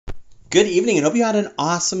Good evening and hope you had an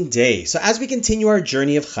awesome day. So as we continue our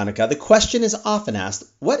journey of Hanukkah, the question is often asked,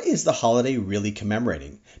 what is the holiday really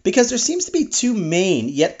commemorating? Because there seems to be two main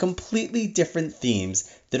yet completely different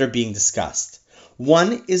themes that are being discussed.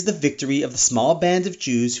 One is the victory of the small band of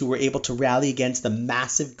Jews who were able to rally against the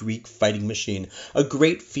massive Greek fighting machine, a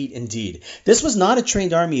great feat indeed. This was not a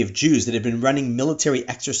trained army of Jews that had been running military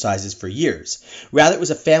exercises for years. Rather, it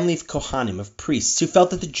was a family of Kohanim, of priests, who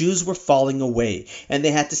felt that the Jews were falling away, and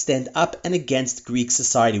they had to stand up and against Greek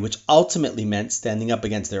society, which ultimately meant standing up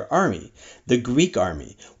against their army, the Greek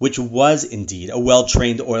army, which was indeed a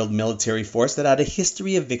well-trained, oiled military force that had a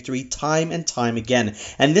history of victory time and time again.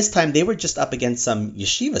 And this time they were just up against some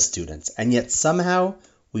yeshiva students, and yet somehow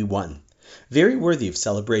we won. Very worthy of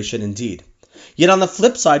celebration indeed. Yet on the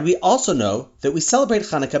flip side, we also know that we celebrate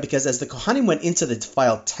Hanukkah because as the Kohanim went into the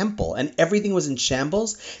defiled temple and everything was in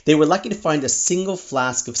shambles, they were lucky to find a single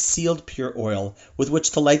flask of sealed pure oil with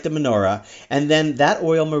which to light the menorah, and then that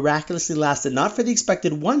oil miraculously lasted not for the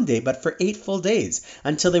expected 1 day, but for 8 full days,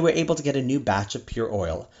 until they were able to get a new batch of pure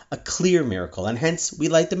oil, a clear miracle, and hence we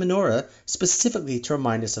light the menorah specifically to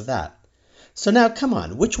remind us of that. So now, come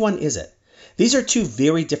on, which one is it? These are two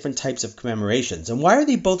very different types of commemorations, and why are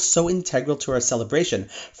they both so integral to our celebration?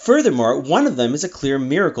 Furthermore, one of them is a clear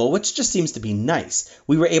miracle, which just seems to be nice.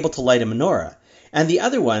 We were able to light a menorah. And the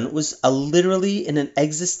other one was literally an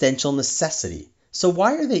existential necessity. So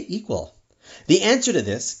why are they equal? The answer to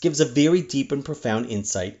this gives a very deep and profound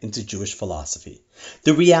insight into Jewish philosophy.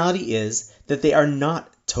 The reality is that they are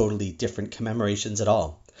not totally different commemorations at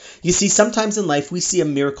all. You see, sometimes in life we see a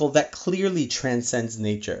miracle that clearly transcends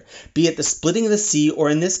nature, be it the splitting of the sea or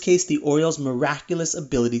in this case the oil's miraculous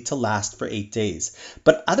ability to last for 8 days.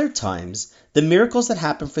 But other times, the miracles that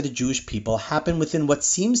happen for the Jewish people happen within what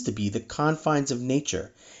seems to be the confines of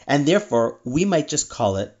nature, and therefore we might just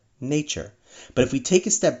call it nature. But if we take a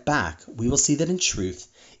step back, we will see that in truth,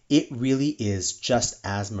 it really is just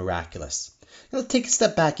as miraculous. Now, let's take a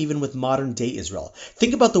step back even with modern-day Israel.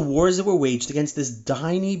 Think about the wars that were waged against this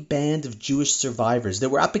tiny band of Jewish survivors that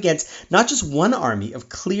were up against not just one army of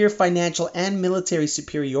clear financial and military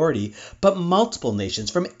superiority, but multiple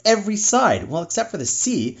nations from every side, well, except for the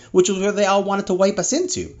sea, which was where they all wanted to wipe us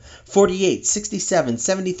into. 48, 67,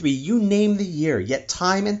 73, you name the year, yet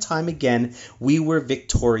time and time again, we were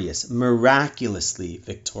victorious, miraculously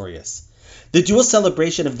victorious. The dual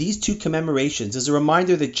celebration of these two commemorations is a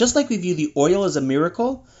reminder that just like we view the oil as a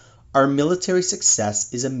miracle, our military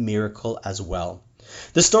success is a miracle as well.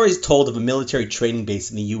 The story is told of a military training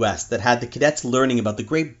base in the US that had the cadets learning about the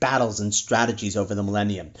great battles and strategies over the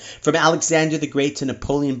millennium, from Alexander the Great to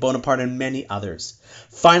Napoleon Bonaparte and many others.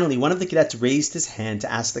 Finally, one of the cadets raised his hand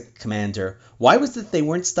to ask the commander why was it that they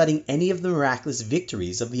weren't studying any of the miraculous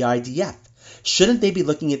victories of the IDF? Shouldn't they be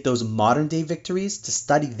looking at those modern-day victories to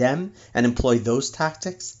study them and employ those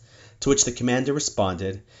tactics? To which the commander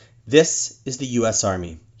responded, "This is the U.S.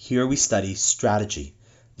 Army. Here we study strategy.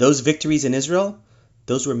 Those victories in Israel,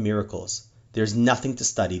 those were miracles. There's nothing to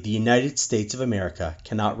study. The United States of America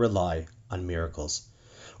cannot rely on miracles."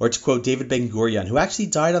 Or to quote David Ben-Gurion, who actually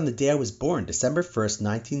died on the day I was born, December 1st,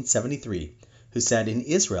 1973, who said, "In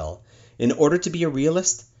Israel, in order to be a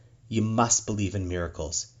realist, you must believe in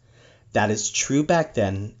miracles." That is true back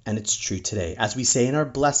then, and it's true today, as we say in our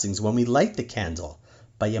blessings when we light the candle,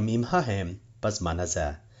 Bayamim hahem bazman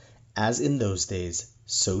hazeh. As in those days,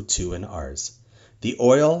 so too in ours. The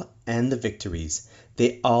oil and the victories,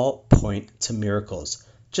 they all point to miracles.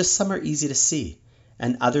 Just some are easy to see,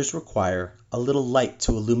 and others require a little light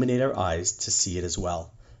to illuminate our eyes to see it as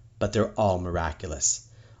well. But they're all miraculous.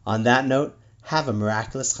 On that note, have a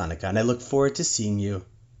miraculous Hanukkah, and I look forward to seeing you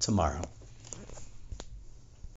tomorrow.